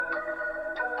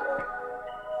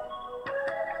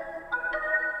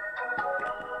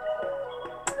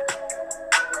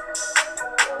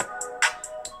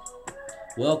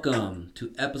Welcome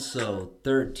to episode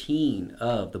 13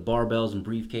 of the Barbells and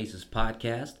Briefcases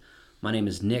podcast. My name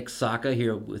is Nick Saka.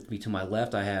 Here with me to my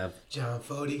left, I have John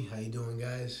Fody. How you doing,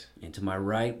 guys? And to my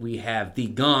right, we have the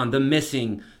gone, the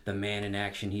missing, the man in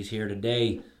action. He's here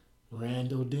today.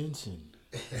 Randall Denson.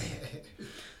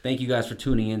 Thank you guys for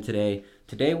tuning in today.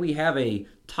 Today we have a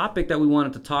topic that we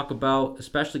wanted to talk about,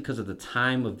 especially because of the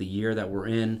time of the year that we're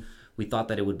in. We thought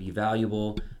that it would be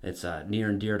valuable. It's near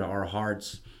and dear to our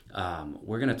hearts.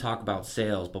 We're going to talk about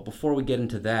sales, but before we get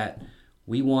into that,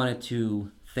 we wanted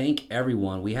to thank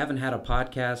everyone. We haven't had a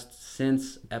podcast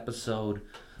since episode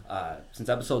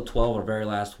 12, our very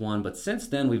last one, but since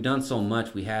then we've done so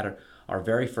much. We had our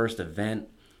very first event,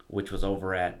 which was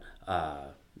over at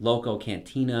Loco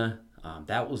Cantina.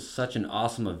 That was such an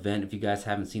awesome event. If you guys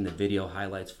haven't seen the video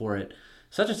highlights for it,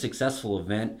 such a successful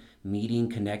event, meeting,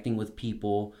 connecting with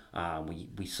people.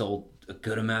 We sold a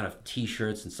good amount of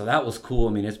t-shirts, and so that was cool.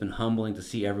 I mean, it's been humbling to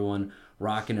see everyone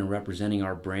rocking and representing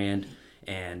our brand,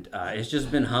 and it's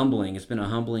just been humbling. It's been a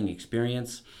humbling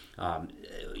experience.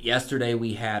 Yesterday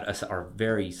we had our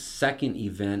very second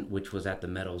event, which was at the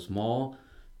Meadows Mall.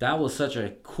 That was such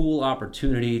a cool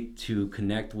opportunity to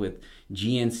connect with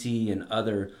GNC and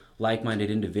other like-minded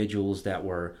individuals that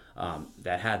were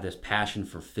that had this passion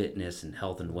for fitness and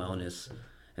health and wellness.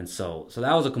 And so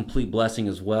that was a complete blessing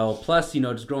as well. Plus,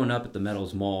 just growing up at the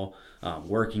Meadows Mall,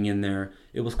 working in there,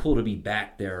 it was cool to be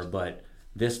back there, but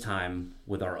this time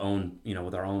with our own,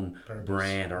 Purpose.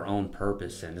 brand, our own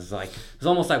purpose. And it's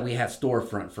almost like we had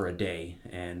storefront for a day,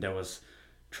 and there was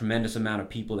tremendous amount of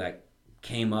people that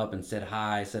came up and said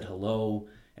hi, said hello,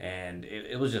 and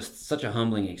it was just such a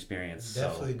humbling experience.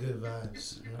 Definitely good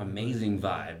vibes. Amazing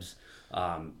vibes.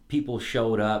 People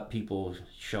showed up, people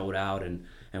showed out, and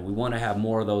we want to have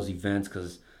more of those events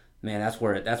because, man, that's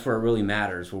where it really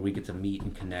matters, where we get to meet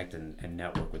and connect and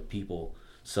network with people.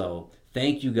 So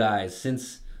thank you guys.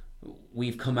 Since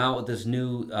we've come out with these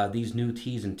new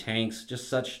tees and tanks, just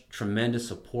such tremendous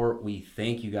support. We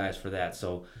thank you guys for that.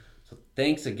 So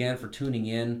thanks again for tuning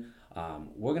in.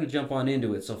 We're going to jump on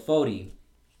into it. So Fody,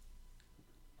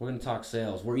 we're going to talk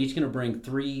sales. We're each going to bring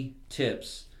 3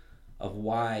 tips of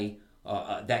why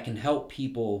that can help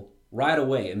people right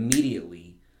away,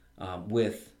 immediately,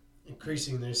 with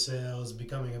increasing their sales,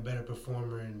 becoming a better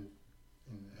performer in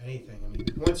anything. I mean,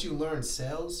 once you learn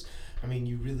sales,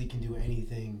 you really can do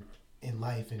anything in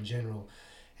life in general.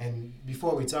 And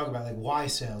before we talk about why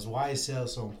is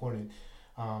sales so important?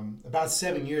 About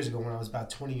 7 years ago, when I was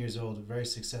about 20 years old, a very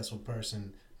successful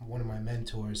person, one of my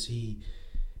mentors, he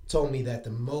told me that the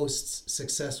most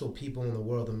successful people in the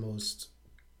world, the most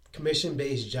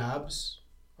commission-based jobs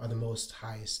are the most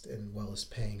highest and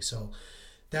wellest paying. So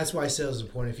that's why sales is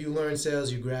important. If you learn sales,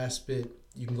 you grasp it,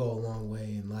 you can go a long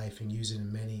way in life and use it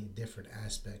in many different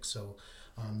aspects. So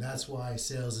that's why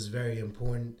sales is very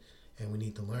important, and we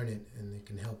need to learn it, and it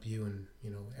can help you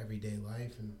in everyday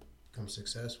life and become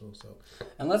successful.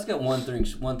 And let's get one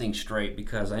thing straight,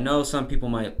 because I know some people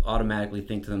might automatically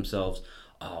think to themselves,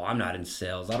 "Oh, I'm not in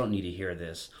sales. I don't need to hear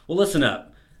this." Well, listen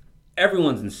up.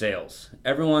 Everyone's in sales.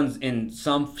 Everyone's in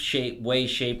some shape,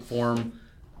 form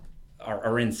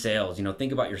are in sales.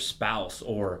 Think about your spouse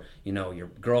or, your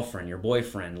girlfriend, your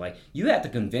boyfriend. You have to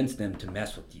convince them to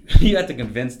mess with you. You have to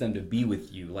convince them to be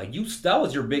with you. That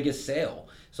was your biggest sale.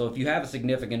 So if you have a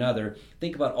significant other,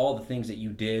 think about all the things that you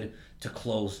did to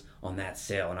close on that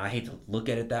sale. And I hate to look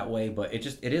at it that way, but it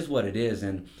is what it is.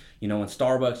 And, when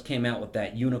Starbucks came out with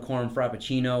that unicorn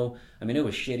frappuccino, it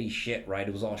was shitty shit, right?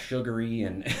 It was all sugary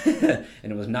and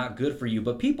and it was not good for you.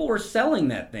 But people were selling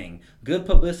that thing. Good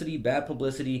publicity, bad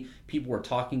publicity. People were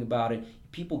talking about it.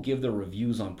 People give their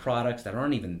reviews on products that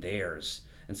aren't even theirs.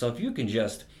 And so if you can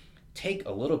just take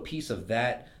a little piece of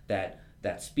that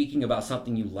speaking about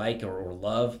something you like or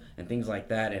love and things like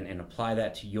that, and apply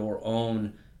that to your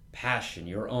own passion,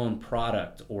 your own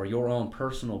product, or your own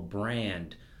personal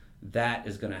brand, that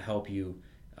is going to help you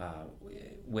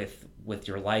with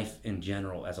your life in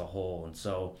general as a whole. And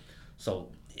so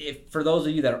if for those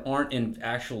of you that aren't in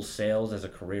actual sales as a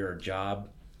career or job,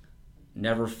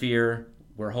 never fear.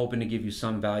 We're hoping to give you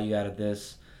some value out of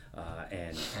this,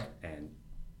 and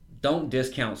don't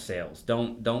discount sales.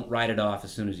 Don't write it off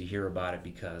as soon as you hear about it,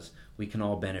 because we can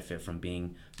all benefit from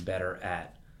being better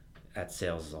at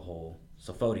sales as a whole.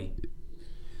 So Fody.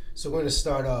 So we're going to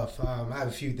start off. I have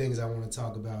a few things I want to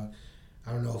talk about.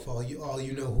 I don't know if all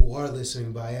you know who are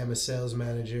listening, but I am a sales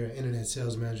manager, internet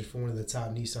sales manager for one of the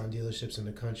top Nissan dealerships in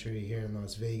the country here in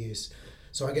Las Vegas.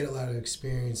 So I get a lot of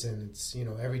experience, and it's,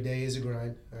 every day is a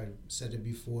grind. I've said it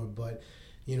before, but,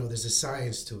 there's a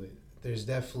science to it. There's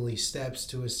definitely steps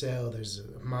to a sale. There's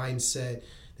a mindset.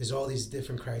 There's all these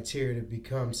different criteria to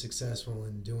become successful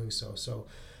in doing so. So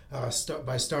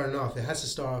starting off, it has to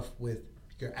start off with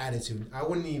your attitude. I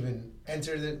wouldn't even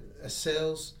enter a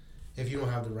sales if you don't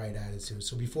have the right attitude.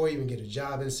 So before you even get a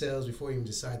job in sales, before you even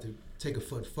decide to take a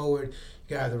foot forward,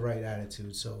 you gotta have the right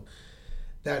attitude. So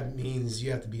that means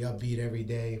you have to be upbeat every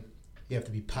day. You have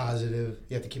to be positive.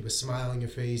 You have to keep a smile on your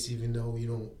face, even though you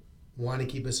don't want to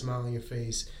keep a smile on your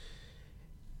face.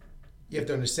 You have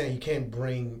to understand you can't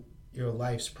bring your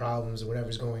life's problems or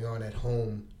whatever's going on at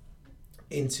home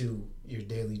into your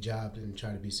daily job and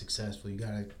try to be successful. You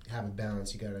gotta have a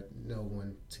balance. You gotta know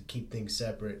when to keep things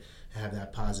separate and have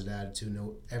that positive attitude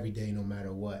every day, no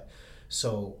matter what.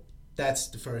 So that's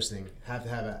the first thing. Have to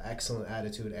have an excellent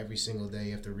attitude every single day.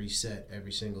 You have to reset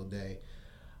every single day.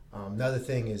 Another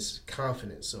thing is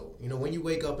confidence. So, when you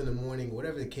wake up in the morning,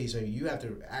 whatever the case may be, you have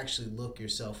to actually look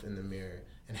yourself in the mirror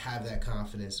and have that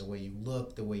confidence. The way you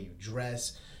look, the way you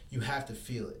dress, you have to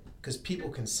feel it because people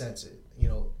can sense it.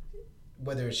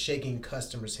 Whether it's shaking a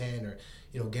customer's hand or,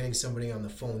 getting somebody on the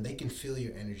phone, they can feel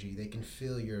your energy. They can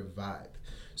feel your vibe.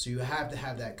 So you have to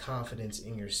have that confidence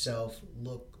in yourself.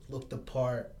 Look the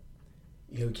part.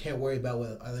 You can't worry about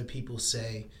what other people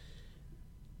say.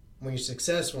 When you're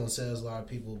successful in sales, a lot of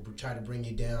people try to bring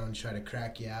you down, try to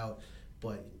crack you out.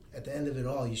 But at the end of it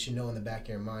all, you should know in the back of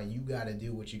your mind, you got to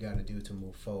do what you got to do to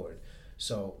move forward.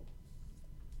 So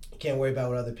you can't worry about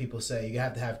what other people say. You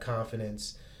have to have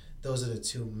confidence. Those are the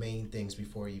two main things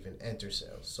before you even enter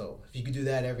sales. So if you can do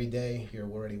that every day, you're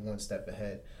already one step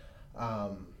ahead.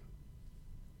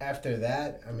 After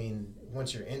that,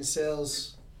 once you're in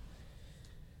sales,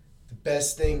 the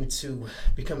best thing to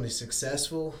become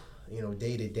successful,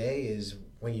 day to day is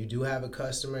when you do have a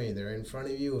customer and they're in front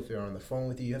of you, if they're on the phone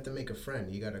with you, you have to make a friend.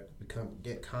 You got to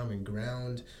get common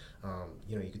ground.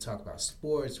 You can talk about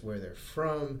sports, where they're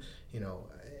from,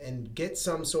 and get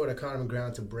some sort of common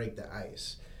ground to break the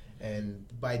ice. And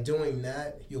by doing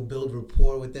that, you'll build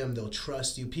rapport with them. They'll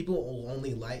trust you. People will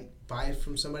only buy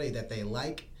from somebody that they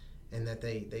like and that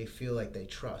they feel like they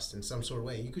trust in some sort of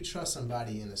way. You could trust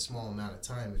somebody in a small amount of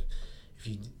time if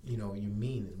you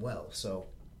mean it well. So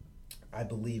I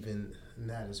believe in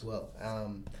that as well.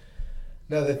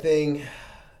 Another thing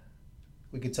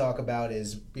we could talk about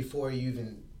is before you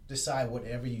even decide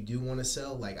whatever you do want to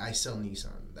sell, like I sell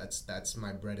Nissan. That's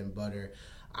my bread and butter.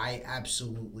 I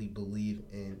absolutely believe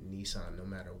in Nissan no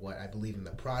matter what. I believe in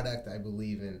the product. I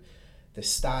believe in the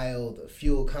style, the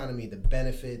fuel economy, the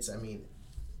benefits.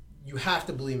 You have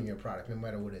to believe in your product no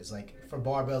matter what it is. Like for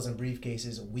barbells and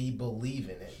briefcases, we believe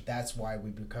in it. That's why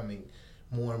we're becoming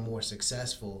more and more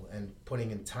successful and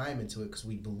putting in time into it because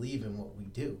we believe in what we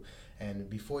do. And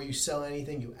before you sell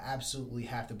anything, you absolutely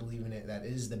have to believe in it. That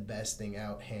is the best thing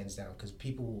out, hands down, because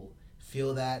people will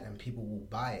feel that and people will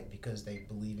buy it because they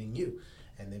believe in you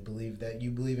and they believe that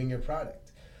you believe in your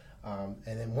product. And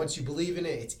then once you believe in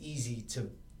it, it's easy to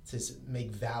make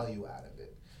value out of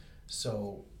it.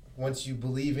 So once you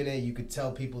believe in it, you could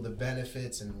tell people the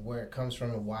benefits and where it comes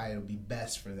from and why it'll be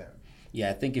best for them. Yeah,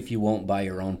 I think if you won't buy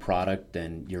your own product,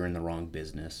 then you're in the wrong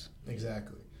business.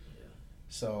 Exactly. Yeah.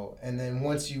 So, and then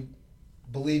once you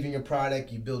believe in your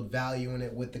product, you build value in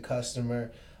it with the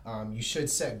customer. You should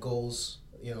set goals.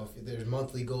 If there's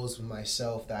monthly goals with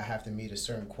myself that I have to meet a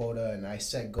certain quota, and I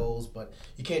set goals, but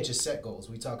you can't just set goals.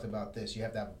 We talked about this. You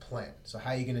have to have a plan. So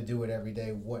how are you going to do it every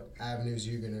day? What avenues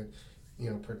you're going to,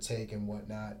 partake and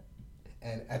whatnot.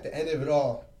 And at the end of it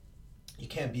all, you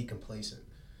can't be complacent.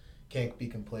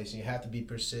 You have to be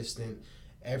persistent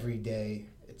every day.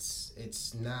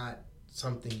 It's not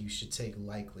something you should take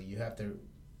lightly. You have to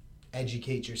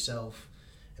educate yourself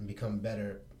and become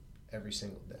better every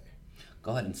single day.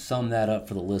 Go ahead and sum that up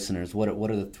for the listeners. What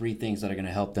are the three things that are going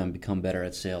to help them become better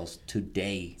at sales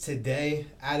today? Today,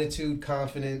 attitude,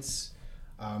 confidence,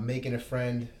 making a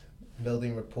friend,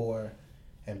 building rapport,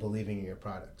 and believing in your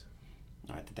product.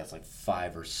 I think that's like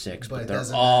 5 or 6, but it they're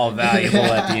doesn't all matter.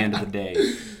 valuable at the end of the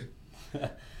day.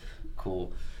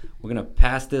 Cool. We're going to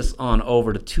pass this on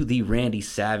over to the Randy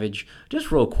Savage.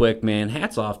 Just real quick, man,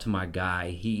 hats off to my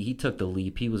guy. He took the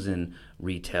leap. He was in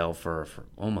retail for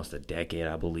almost a decade,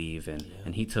 I believe,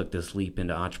 and he took this leap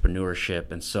into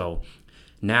entrepreneurship. And so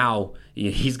now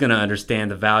he's going to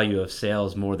understand the value of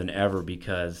sales more than ever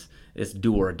because it's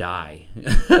do or die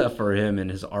for him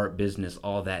and his art business,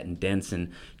 all that in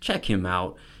Denson. Check him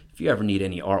out. If you ever need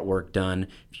any artwork done,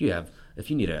 if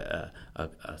you need a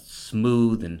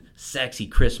smooth and sexy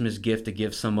Christmas gift to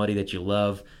give somebody that you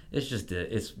love,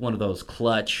 it's one of those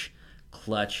clutch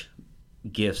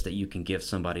gifts that you can give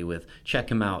somebody with. Check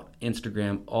him out,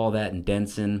 Instagram, all that in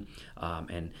Denson.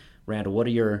 And Randall, what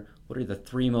are what are the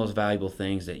three most valuable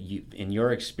things that you, in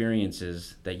your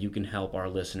experiences, that you can help our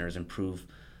listeners improve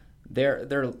their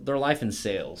life in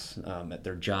sales, at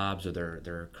their jobs or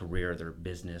their career, their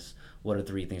business? What are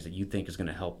three things that you think is going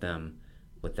to help them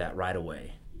with that right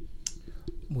away?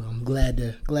 Well, I'm glad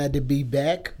to be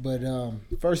back. But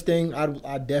first thing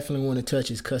I definitely want to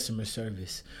touch is customer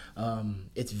service.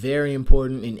 It's very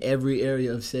important in every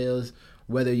area of sales.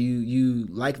 Whether you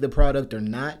like the product or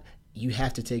not, you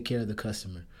have to take care of the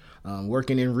customer.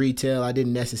 Working in retail, I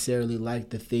didn't necessarily like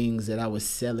the things that I was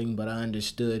selling, but I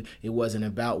understood it wasn't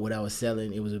about what I was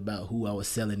selling. It was about who I was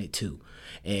selling it to.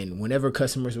 And whenever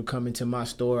customers would come into my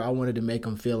store, I wanted to make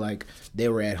them feel like they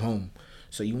were at home.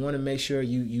 So you want to make sure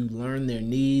you learn their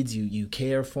needs, you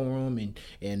care for them,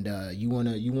 and you want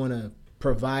to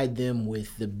provide them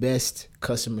with the best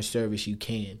customer service you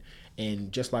can.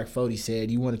 And just like Fody said,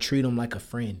 you want to treat them like a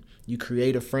friend. You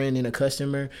create a friend in a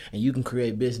customer, and you can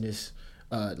create business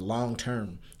long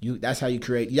term. That's how you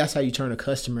turn a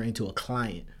customer into a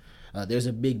client. There's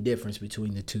a big difference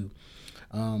between the two.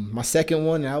 My second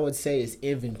one, I would say, is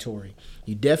inventory.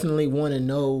 You definitely want to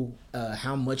know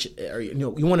how much, or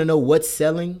you want to know what's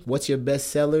selling, what's your best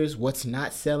sellers, what's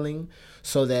not selling,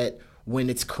 so that when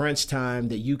it's crunch time,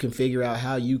 that you can figure out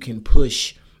how you can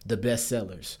push the best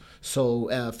sellers.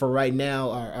 So for right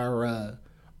now,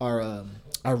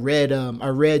 our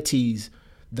red tees,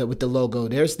 with the logo,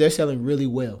 they're selling really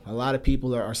well. A lot of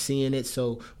people are seeing it.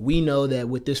 So we know that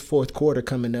with this fourth quarter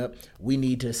coming up, we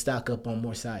need to stock up on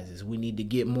more sizes. We need to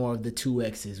get more of the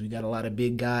 2Xs. We got a lot of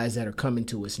big guys that are coming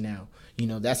to us now.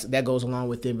 That goes along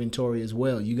with inventory as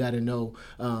well. You got to know,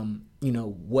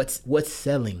 what's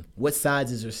selling, what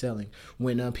sizes are selling.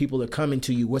 When people are coming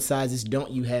to you, what sizes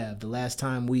don't you have? The last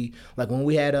time when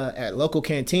we had at local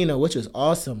cantina, which was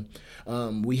awesome,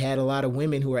 we had a lot of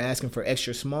women who were asking for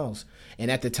extra smalls. And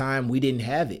at the time, we didn't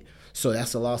have it. So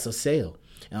that's a loss of sale.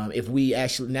 If we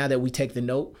actually, now that we take the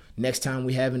note, next time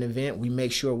we have an event, we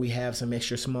make sure we have some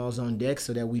extra smalls on deck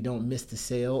so that we don't miss the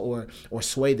sale or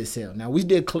sway the sale. Now, we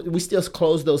still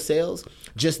closed those sales,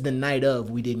 just the night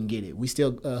of we didn't get it. We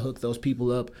still hooked those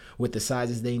people up with the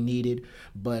sizes they needed,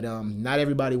 but not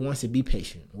everybody wants to be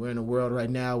patient. We're in a world right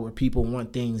now where people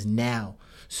want things now.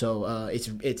 So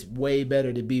it's way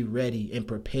better to be ready and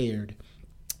prepared.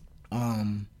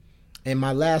 And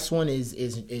my last one is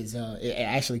it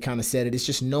actually kind of said it. It's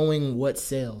just knowing what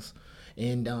sells.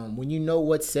 And when you know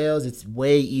what sells, it's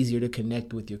way easier to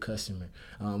connect with your customer.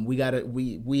 We at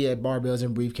Barbells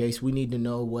and Briefcase, we need to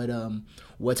know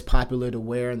what's popular to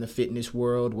wear in the fitness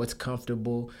world, what's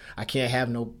comfortable. We can't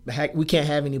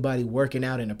have anybody working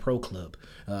out in a pro club.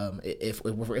 If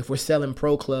we're selling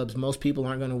pro clubs, most people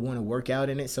aren't going to want to work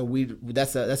out in it. So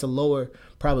that's a lower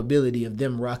probability of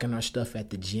them rocking our stuff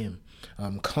at the gym.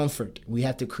 Comfort, we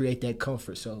have to create that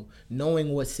comfort. So knowing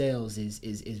what sells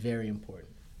is very important.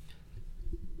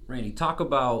 Randy, talk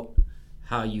about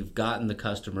how you've gotten the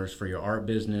customers for your art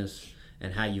business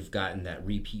and how you've gotten that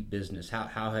repeat business.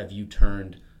 How have you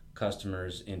turned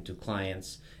customers into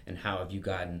clients, and how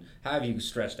have you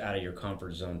stretched out of your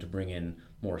comfort zone to bring in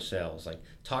more sales? Like,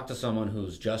 talk to someone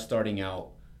who's just starting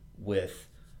out with,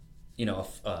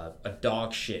 a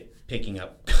dog shit picking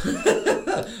up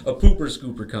a pooper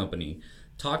scooper company.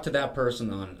 Talk to that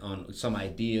person on some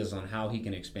ideas on how he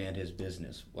can expand his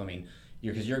business. I mean,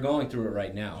 because you're going through it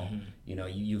right now. Mm-hmm.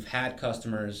 You've had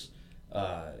customers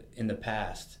in the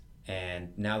past,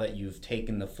 and now that you've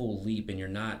taken the full leap and you're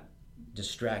not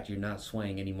distracted, you're not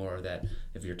swaying any more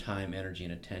of your time, energy,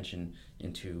 and attention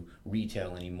into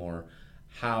retail anymore.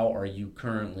 How are you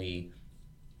currently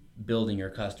building your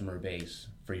customer base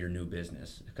for your new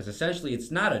business? Because essentially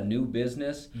it's not a new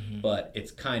business, mm-hmm. but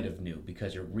it's kind of new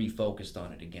because you're refocused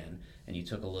on it again, and you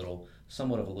took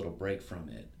somewhat of a little break from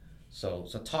it. So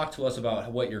talk to us about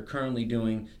what you're currently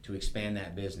doing to expand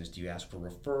that business. Do you ask for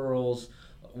referrals?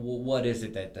 What is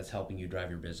it that's helping you drive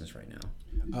your business right now?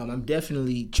 I'm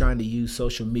definitely trying to use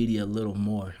social media a little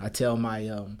more. I tell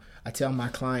my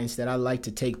clients that I like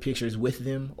to take pictures with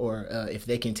them, or if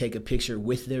they can take a picture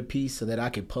with their piece so that I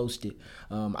can post it.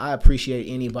 I appreciate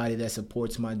anybody that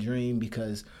supports my dream,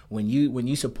 because when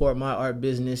you support my art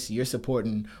business, you're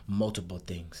supporting multiple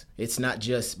things. It's not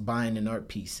just buying an art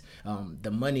piece.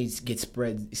 The money gets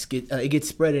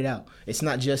spread out. It's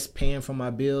not just paying for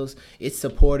my bills. It's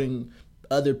supporting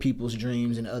other people's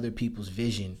dreams and other people's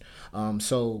vision.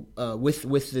 So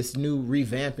with this new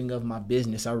revamping of my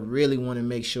business, I really want to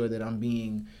make sure that I'm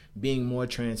being more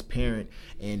transparent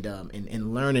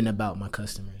and learning about my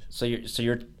customers. So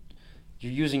you're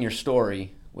using your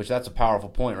story, which that's a powerful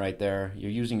point right there. You're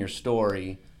using your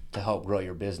story to help grow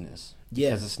your business. Yeah.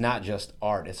 Because it's not just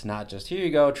art. It's not just, here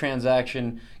you go,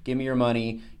 transaction, give me your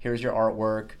money, here's your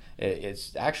artwork.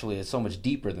 It's so much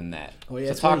deeper than that. Oh, yeah,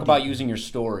 so it's talk very about deep. using your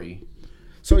story.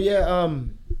 So yeah,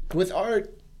 with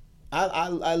art,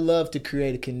 I love to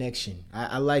create a connection.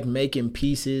 I like making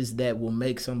pieces that will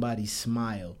make somebody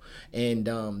smile. And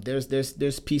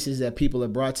there's pieces that people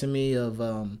have brought to me of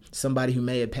somebody who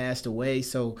may have passed away.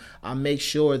 So I make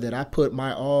sure that I put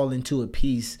my all into a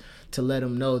piece to let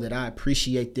them know that I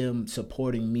appreciate them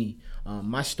supporting me.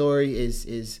 My story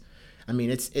is I mean,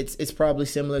 it's probably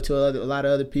similar to a lot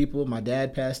of other people. My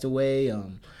dad passed away.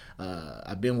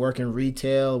 I've been working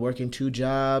retail, working 2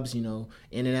 jobs, in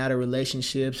and out of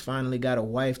relationships. Finally got a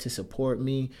wife to support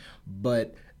me,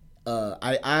 but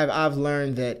I've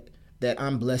learned that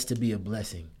I'm blessed to be a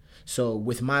blessing. So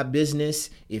with my business,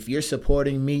 if you're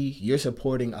supporting me, you're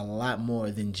supporting a lot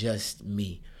more than just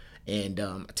me. And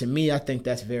to me, I think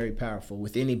that's very powerful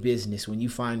with any business. When you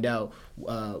find out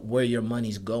where your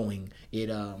money's going,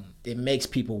 it makes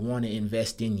people want to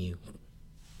invest in you.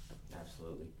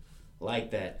 Absolutely.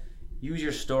 Like that. Use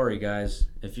your story, guys.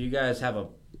 If you guys have a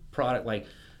product,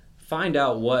 find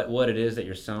out what it is that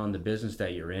you're selling, the business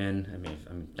that you're in. I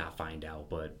mean, not find out,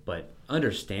 but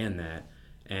understand that.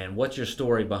 And what's your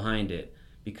story behind it?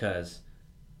 Because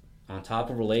on top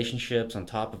of relationships, on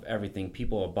top of everything,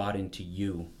 people are bought into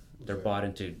you. They're bought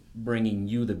into bringing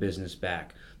you the business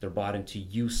back. They're bought into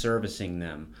you servicing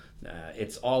them.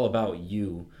 It's all about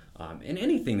you. In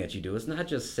anything that you do, it's not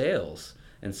just sales.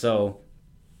 And so,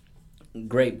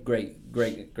 great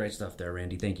stuff there,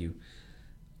 Randy. Thank you.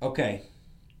 Okay.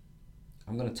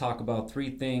 I'm going to talk about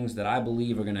 3 things that I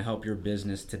believe are going to help your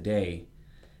business today.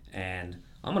 And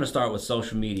I'm going to start with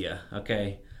social media,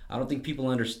 okay? I don't think people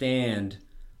understand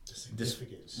this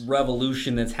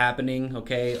revolution that's happening,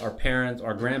 okay? Our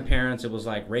grandparents, it was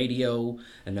like radio,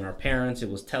 and then our parents, it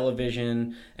was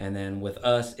television, and then with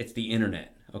us, it's the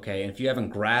internet, okay? And if you haven't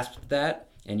grasped that,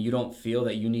 and you don't feel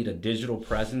that you need a digital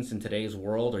presence in today's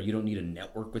world, or you don't need to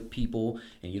network with people,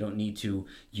 and you don't need to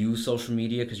use social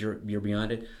media because you're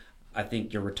beyond it, I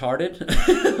think you're retarded,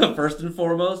 first and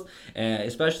foremost,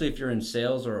 especially if you're in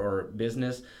sales or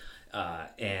business,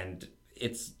 and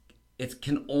it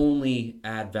can only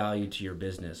add value to your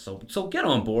business. So get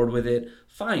on board with it.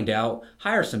 Find out.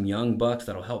 Hire some young bucks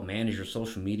that'll help manage your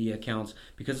social media accounts,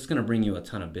 because it's going to bring you a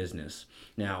ton of business.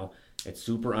 Now, it's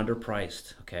super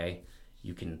underpriced, okay?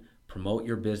 You can promote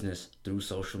your business through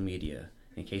social media.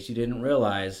 In case you didn't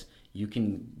realize, you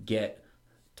can get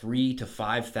 3,000 to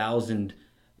 5,000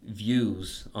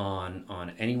 views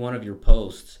on any one of your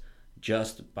posts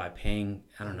just by paying,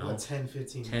 I don't know, 10,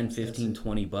 15,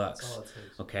 $20. That's all it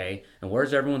takes. Okay? And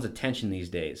where's everyone's attention these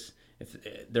days? If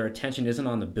their attention isn't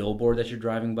on the billboard that you're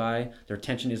driving by, their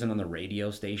attention isn't on the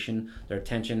radio station, their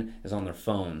attention is on their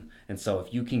phone. And so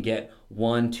if you can get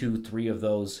 1, 2, 3 of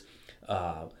those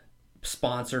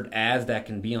sponsored ads that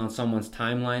can be on someone's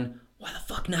timeline, why the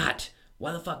fuck not?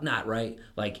 Why the fuck not, right?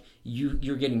 Like,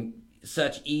 you're getting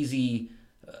such easy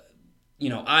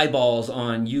eyeballs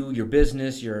on you, your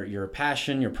business, your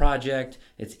passion, your project.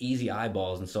 It's easy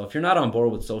eyeballs. And so if you're not on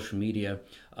board with social media,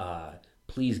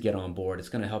 please get on board. It's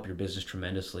going to help your business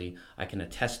tremendously. I can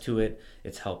attest to it.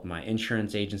 It's helped my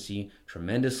insurance agency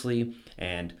tremendously.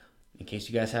 And in case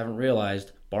you guys haven't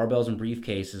realized, Barbells and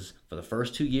Briefcases for the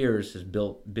first 2 years has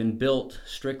been built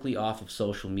strictly off of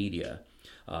social media.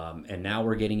 And now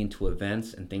we're getting into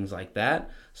events and things like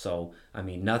that. So, I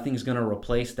mean, nothing's going to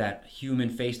replace that human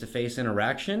face-to-face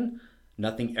interaction.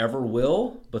 Nothing ever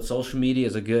will. But social media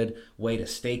is a good way to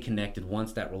stay connected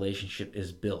once that relationship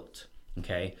is built.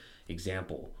 Okay?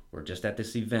 Example, we're just at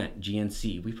this event,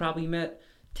 GNC. We probably met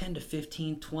 10 to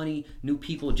 15, 20 new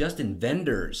people just in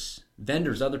vendors,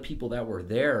 other people that were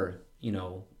there,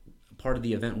 part of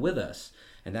the event with us.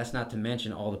 And that's not to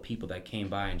mention all the people that came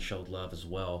by and showed love as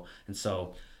well. And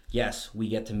so, yes, we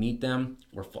get to meet them.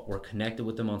 We're connected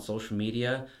with them on social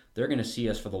media. They're going to see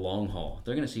us for the long haul.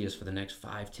 They're going to see us for the next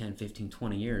 5, 10, 15,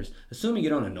 20 years, assuming you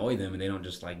don't annoy them and they don't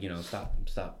just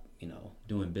stop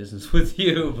doing business with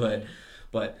you.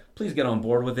 But please get on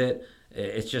board with it.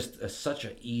 It's just such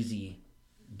an easy,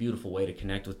 beautiful way to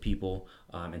connect with people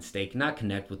and not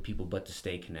connect with people, but to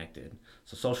stay connected.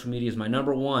 So social media is my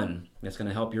number 1 that's going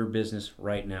to help your business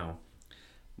right now.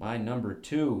 My number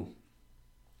 2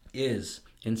 is,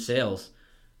 in sales,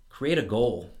 create a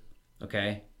goal,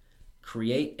 okay?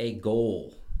 Create a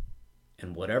goal.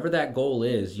 And whatever that goal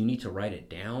is, you need to write it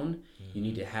down. You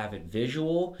need to have it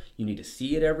visual. You need to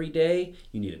see it every day.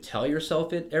 You need to tell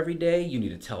yourself it every day. You need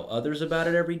to tell others about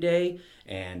it every day.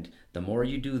 And the more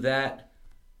you do that,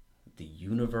 the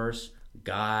universe,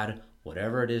 God,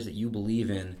 whatever it is that you believe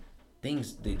in,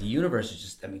 the universe is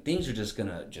just, I mean, things are just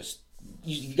gonna just,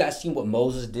 you guys seen what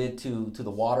Moses did to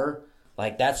the water?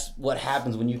 Like, that's what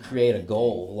happens when you create a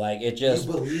goal. Like, it just...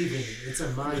 You believe in it. It's a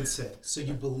mindset. So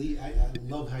you believe... I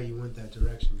love how you went that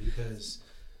direction, because...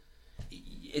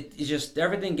 It just,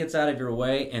 everything gets out of your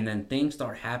way, and then things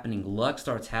start happening. Luck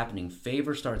starts happening.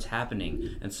 Favor starts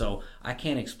happening. And so I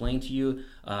can't explain to you,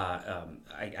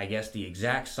 I guess, the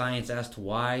exact science as to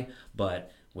why,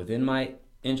 but within my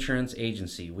insurance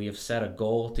agency, we have set a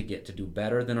goal to do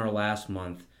better than our last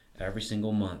month. Every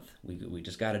single month, we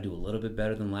just got to do a little bit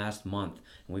better than last month,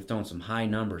 and we've thrown some high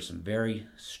numbers, some very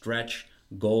stretch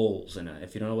goals. And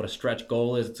if you don't know what a stretch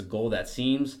goal is, it's a goal that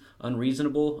seems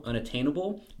unreasonable,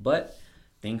 unattainable, but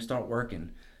things start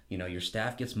working. Your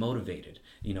staff gets motivated.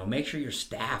 Make sure your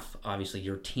staff, obviously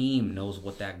your team, knows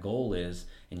what that goal is,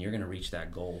 and you're going to reach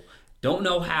that goal. Don't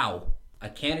know how. I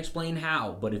can't explain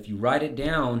how, but if you write it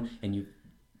down and you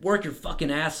work your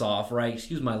fucking ass off, right?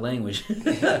 Excuse my language.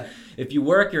 If you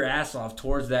work your ass off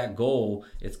towards that goal,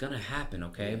 it's going to happen,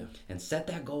 okay? Yeah. And set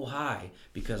that goal high,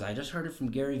 because I just heard it from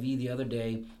Gary Vee the other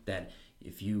day that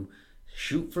if you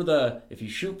shoot for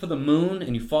the moon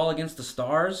and you fall against the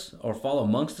stars or fall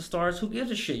amongst the stars, who gives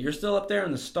a shit? You're still up there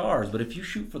in the stars. But if you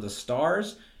shoot for the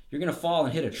stars, you're going to fall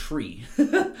and hit a tree.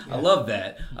 Yeah. I love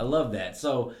that.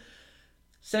 So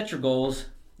set your goals.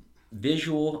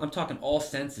 Visual, I'm talking all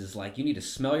senses. Like, you need to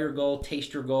smell your goal,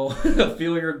 taste your goal,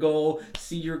 feel your goal,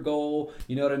 see your goal,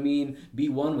 you know what I mean? Be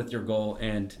one with your goal,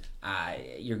 and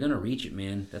you're going to reach it,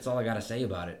 man. That's all I got to say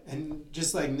about it. And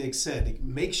just like Nick said,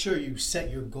 make sure you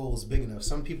set your goals big enough.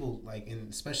 Some people,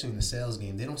 especially in the sales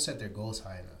game, they don't set their goals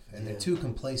high enough, and they're too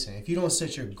complacent. If you don't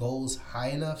set your goals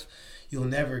high enough, you'll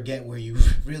never get where you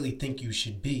really think you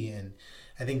should be, and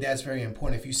I think that's very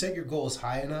important. If you set your goals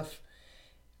high enough,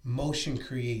 motion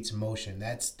creates motion.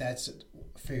 That's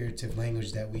figurative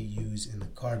language that we use in the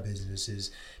car business. Is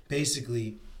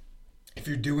basically, if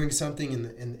you're doing something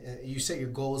and you set your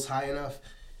goals high enough,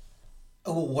 it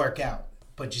will work out.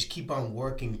 But just keep on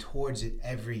working towards it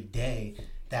every day.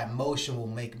 That motion will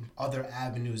make other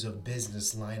avenues of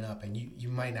business line up, and you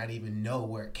might not even know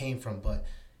where it came from, but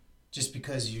just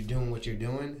because you're doing what you're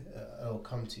doing, it'll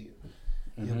come to you.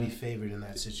 You'll be favored in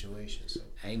that situation. So.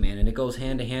 Hey, man, and it goes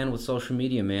hand to hand with social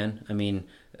media, man. I mean,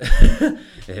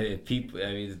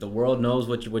 the world knows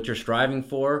what you're striving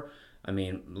for. I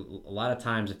mean, a lot of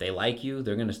times if they like you,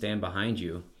 they're going to stand behind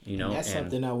you. And that's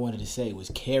something I wanted to say was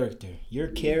character. Your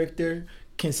character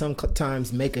can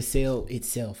sometimes make a sale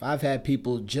itself. I've had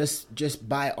people just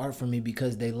buy art from me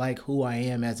because they like who I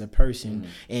am as a person,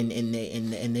 and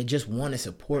they just want to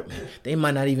support me. They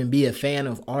might not even be a fan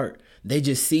of art. They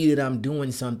just see that I'm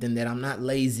doing something, that I'm not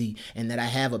lazy, and that I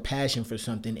have a passion for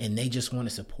something, and they just want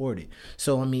to support it.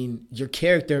 So, I mean, your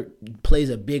character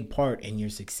plays a big part in your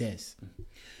success.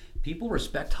 People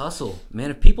respect hustle.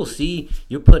 Man, if people see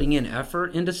you're putting in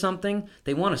effort into something,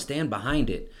 they want to stand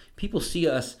behind it. People see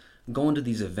us going to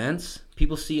these events.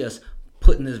 People see us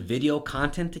putting this video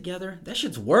content together. That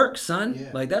shit's work, son.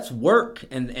 Yeah. Like, that's work,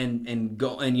 and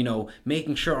go, and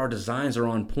making sure our designs are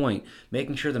on point,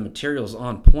 making sure the material's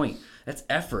on point. That's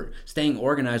effort. Staying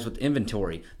organized with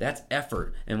inventory, that's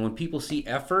effort. And when people see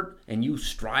effort and you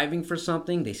striving for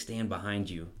something, they stand behind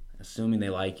you, assuming they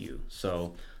like you.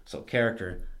 So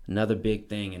character, another big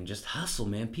thing, and just hustle,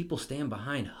 man. People stand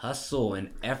behind hustle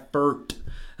and effort.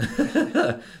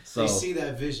 They see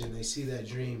that vision, they see that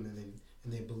dream,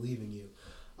 and they believe in you.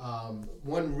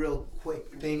 One real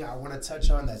quick thing I want to touch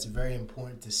on that's very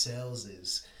important to sales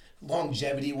is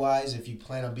longevity-wise. If you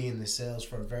plan on being in the sales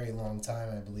for a very long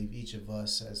time, I believe each of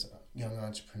us as young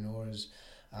entrepreneurs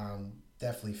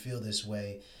definitely feel this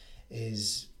way,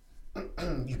 is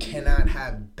you cannot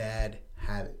have bad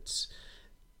habits.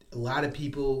 A lot of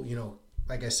people,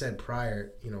 like I said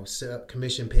prior,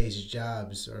 commission-based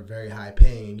jobs are very high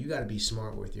paying. You got to be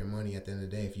smart with your money at the end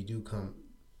of the day if you do come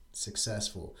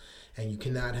successful. And you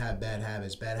cannot have bad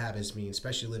habits. Bad habits mean,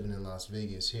 especially living in Las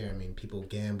Vegas here, I mean, people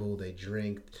gamble, they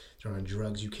drink, they're on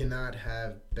drugs. You cannot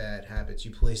have bad habits.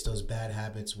 You place those bad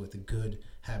habits with the good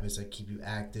habits that keep you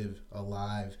active,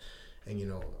 alive, and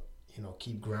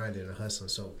keep grinding and hustling.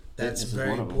 So that's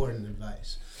very important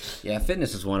advice. Yeah,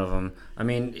 fitness is one of them. I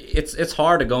mean, it's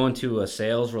hard to go into a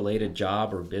sales-related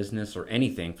job or business or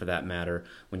anything for that matter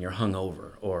when you're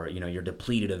hungover or you're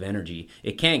depleted of energy.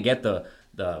 It can't get the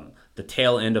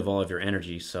tail end of all of your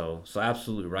energy. So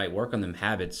absolutely right. Work on them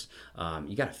habits.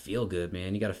 You got to feel good,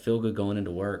 man. You got to feel good going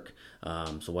into work.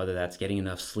 So whether that's getting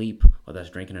enough sleep, whether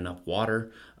that's drinking enough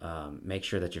water, make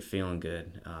sure that you're feeling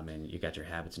good and you got your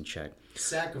habits in check.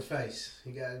 Sacrifice.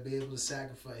 You got to be able to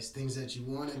sacrifice things that you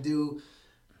want to do.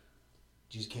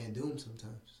 You just can't do them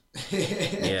sometimes.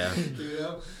 Yeah. You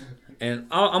know? And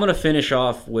I'm going to finish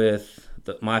off with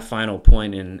my final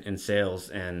point in sales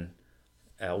and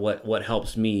what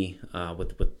helps me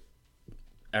with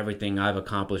everything I've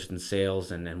accomplished in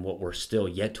sales and what we're still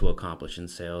yet to accomplish in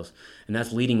sales. And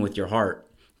that's leading with your heart.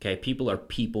 Okay, people are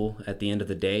people at the end of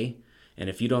the day. And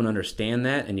if you don't understand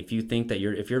that, and if you think that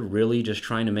if you're really just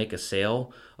trying to make a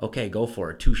sale, okay, go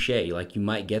for it. Touche. Like, you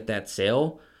might get that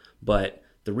sale, but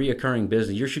the reoccurring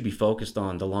business, you should be focused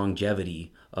on the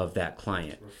longevity of that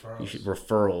client.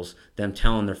 Referrals, them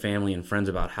telling their family and friends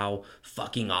about how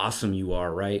fucking awesome you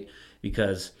are, right?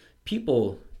 Because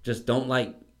people just don't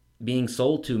like being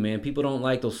sold to, man. People don't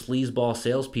like those sleazeball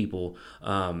salespeople.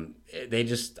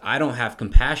 I don't have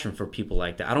compassion for people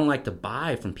like that. I don't like to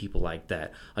buy from people like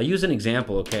that. I'll use an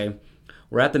example, okay?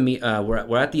 We're at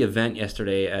the event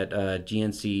yesterday at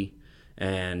GNC,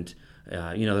 and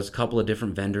there's a couple of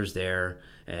different vendors there,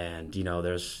 and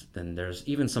there's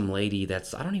even some lady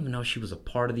that's, I don't even know if she was a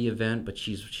part of the event, but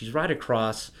she's right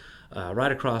across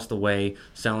the way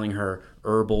selling her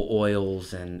herbal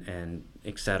oils and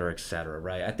et cetera,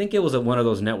 right? I think it was one of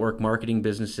those network marketing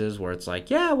businesses where it's like,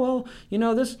 yeah, well,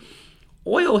 this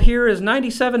oil here is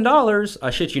 $97. I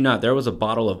shit you not, there was a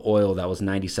bottle of oil that was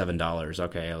 $97.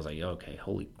 Okay, I was like, okay,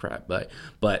 holy crap. But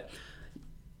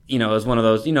it was one of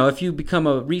those, if you become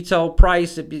a retail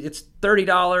price, it's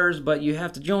 $30, but you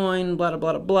have to join, blah,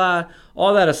 blah, blah, blah.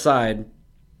 All that aside,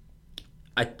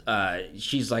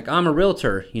 she's like, I'm a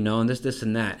realtor, and this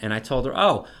and that. And I told her,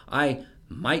 oh, I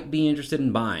might be interested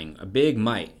in buying, a big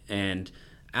might. And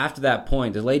after that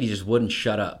point, the lady just wouldn't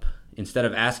shut up. Instead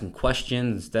of asking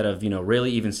questions, instead of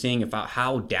really even seeing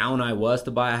how down I was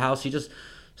to buy a house, she just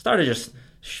started just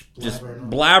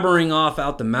blabbering off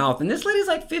out the mouth. And this lady's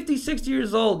like 50, 60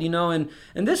 years old, and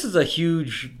this is a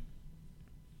huge,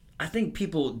 I think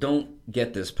people don't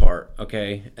get this part,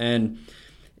 okay? And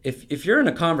if you're in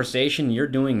a conversation, you're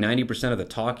doing 90% of the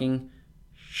talking,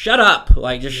 shut up.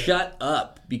 Shut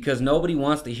up, because nobody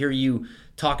wants to hear you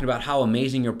talking about how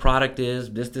amazing your product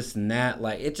is, this, and that.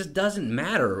 It just doesn't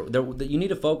matter. You need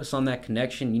to focus on that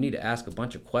connection. You need to ask a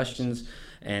bunch of questions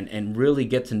and really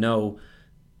get to know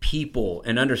people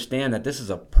and understand that this is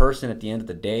a person at the end of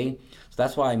the day. So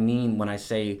that's why I mean when I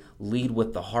say lead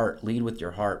with the heart, lead with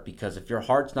your heart, because if your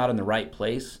heart's not in the right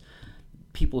place,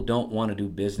 people don't want to do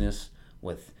business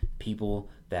with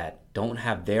people that don't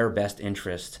have their best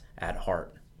interest at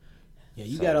heart. Yeah,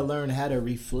 you got to learn how to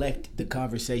reflect the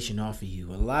conversation off of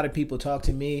you. A lot of people talk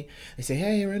to me. They say,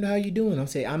 hey, Randall, how you doing? I'll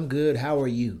say, I'm good. How are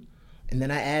you? And then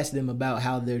I ask them about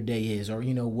how their day is, or,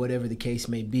 whatever the case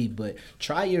may be. But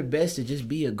try your best to just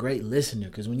be a great listener,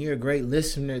 because when you're a great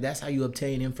listener, that's how you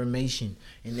obtain information.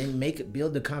 And then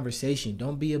build the conversation.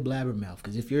 Don't be a blabbermouth,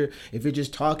 because if you're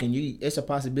just talking, it's a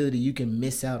possibility you can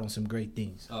miss out on some great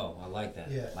things. Oh, I like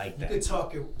that. Yeah, like that.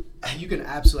 You can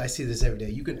absolutely, I see this every day.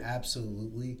 You can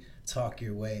absolutely talk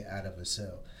your way out of a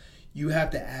sale. You have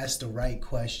to ask the right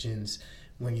questions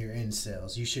when you're in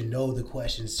sales. You should know the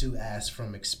questions to ask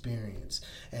from experience.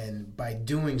 And by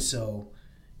doing so,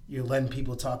 you're letting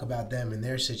people talk about them and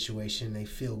their situation. They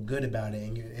feel good about it.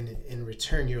 And in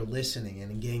return, you're listening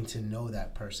and getting to know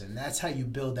that person. That's how you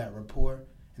build that rapport.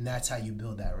 And that's how you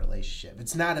build that relationship.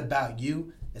 It's not about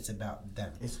you. It's about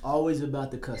them. It's always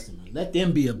about the customer. Let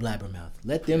them be a blabbermouth.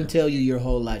 Let them tell you your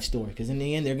whole life story. Because in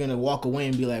the end, they're going to walk away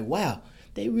and be like, wow,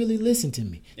 they really listened to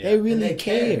me. Yeah. They really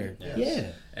care.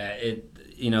 Yes. Yeah.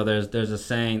 There's a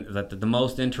saying that the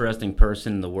most interesting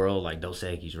person in the world, like Dos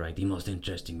Equis, right? The most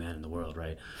interesting man in the world,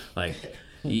 right? Like,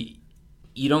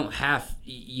 you don't have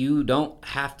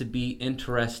to be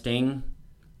interesting,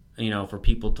 for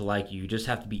people to like you. You just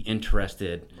have to be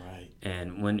interested. Right.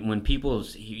 And when people,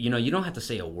 you don't have to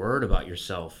say a word about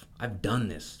yourself. I've done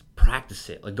this. Practice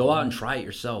it. Go out and try it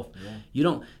yourself. Yeah. You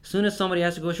don't. As soon as somebody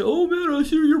asks a question, oh man, I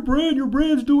see your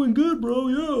brand's doing good, bro.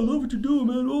 Yeah, I love what you're doing,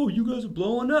 man. Oh, you guys are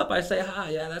blowing up. I say,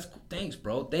 hi, yeah, that's cool. Thanks,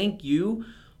 bro. Thank you.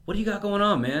 What do you got going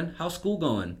on, man? How's school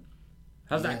going?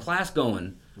 How's that class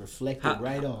going? Reflect it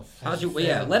right off.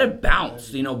 Let it bounce.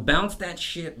 Bounce that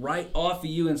shit right off of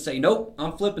you and say, nope,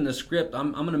 I'm flipping the script.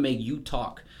 I'm gonna make you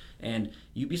talk. And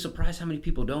you'd be surprised how many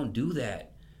people don't do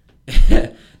that.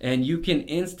 And you can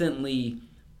instantly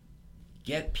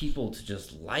get people to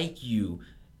just like you,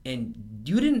 and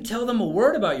you didn't tell them a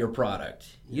word about your product.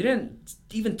 You didn't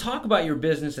even talk about your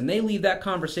business, and they leave that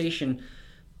conversation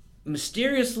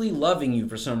mysteriously loving you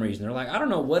for some reason. They're like, I don't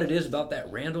know what it is about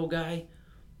that Randall guy,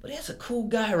 but that's a cool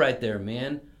guy right there,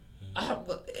 man.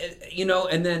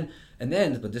 And And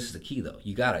then, but this is the key though.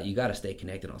 You gotta stay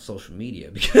connected on social media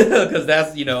because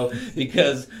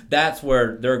that's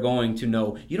where they're going to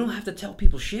know. You don't have to tell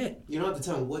people shit. You don't have to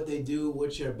tell them what they do,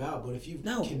 what you're about. But if you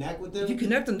connect with them, if you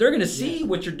connect them, they're gonna see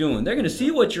what you're doing. They're gonna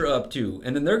see what you're up to,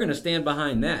 and then they're gonna stand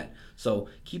behind that. So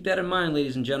keep that in mind,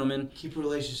 ladies and gentlemen. Keep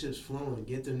relationships flowing.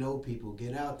 Get to know people.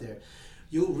 Get out there.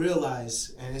 You'll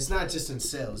realize, and it's not just in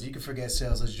sales. You can forget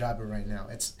sales. Let's drop it right now.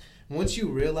 It's once you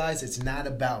realize it's not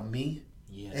about me.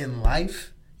 In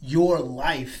life, your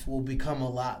life will become a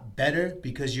lot better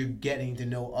because you're getting to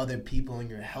know other people and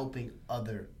you're helping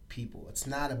other people. It's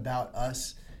not about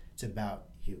us, it's about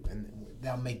you. And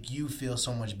that'll make you feel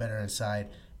so much better inside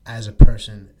as a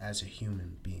person, as a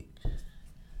human being.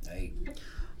 Hey.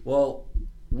 Well,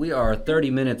 we are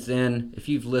 30 minutes in. If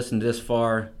you've listened this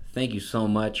far, thank you so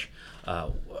much.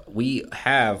 We're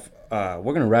going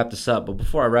to wrap this up, but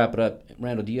before I wrap it up,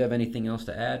 Randall, do you have anything else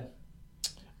to add?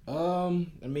 I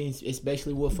mean, it's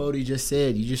basically what Fody just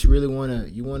said. You just really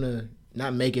wanna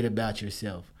not make it about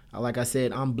yourself. Like I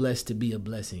said, I'm blessed to be a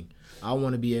blessing. I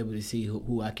want to be able to see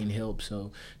who I can help.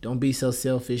 So don't be so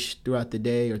selfish throughout the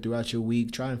day or throughout your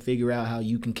week. Try and figure out how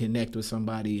you can connect with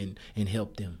somebody and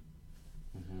help them.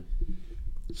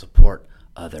 Mm-hmm. Support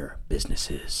other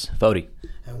businesses. Fody.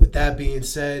 And with that being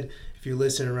said, if you're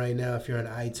listening right now, if you're on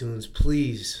iTunes,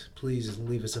 please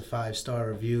leave us a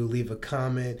 5-star review. Leave a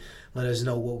comment. Let us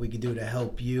know what we can do to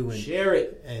help you. And share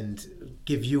it. And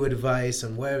give you advice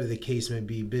on whatever the case may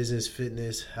be, business,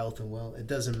 fitness, health, and wealth. It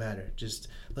doesn't matter. Just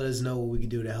let us know what we can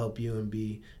do to help you and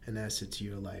be an asset to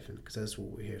your life, because that's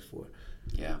what we're here for.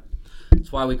 Yeah.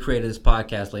 That's why we created this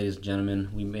podcast, ladies and gentlemen.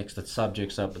 We mix the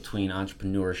subjects up between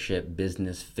entrepreneurship,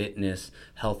 business, fitness,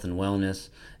 health, and wellness.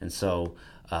 And so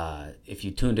if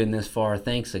you tuned in this far,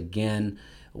 thanks again.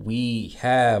 We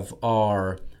have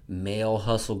our Male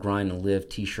Hustle, Grind, and Live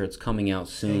t-shirts coming out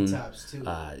soon. Tank tops,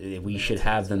 too. We should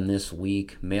have them this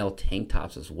week. Male tank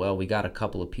tops as well. We got a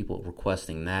couple of people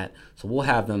requesting that. So we'll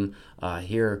have them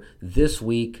here this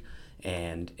week.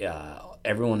 And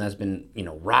everyone that's been,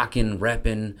 rocking,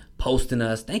 repping, posting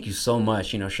us, thank you so much.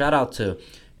 Shout out to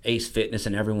Ace Fitness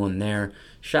and everyone there.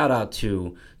 Shout out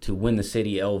to Win the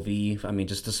City LV. I mean,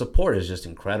 just the support is just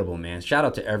incredible, man. Shout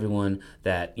out to everyone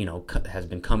that, has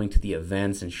been coming to the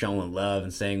events and showing love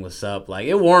and saying what's up. Like,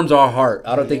 it warms our heart.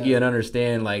 I don't think you can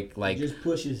understand, like it just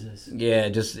pushes us. Yeah,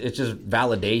 it's just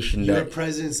validation. Your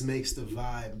presence makes the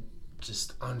vibe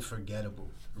just unforgettable.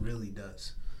 It really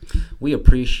does. We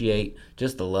appreciate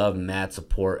just the love and mad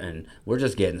support, and we're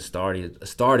just getting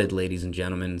started, ladies and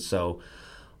gentlemen. So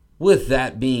with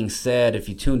that being said, if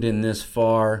you tuned in this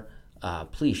far,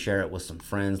 please share it with some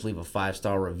friends. Leave a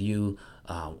 5-star review.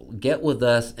 Get with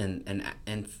us and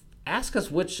ask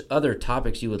us which other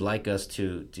topics you would like us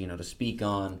to speak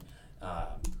on,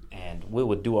 and we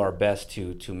would do our best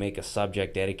to make a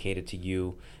subject dedicated to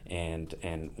you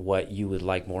and what you would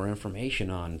like more information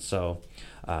on. So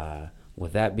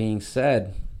with that being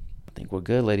said, I think we're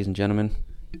good, ladies and gentlemen.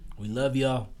 We love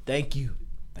y'all. Thank you.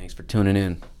 Thanks for tuning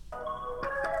in.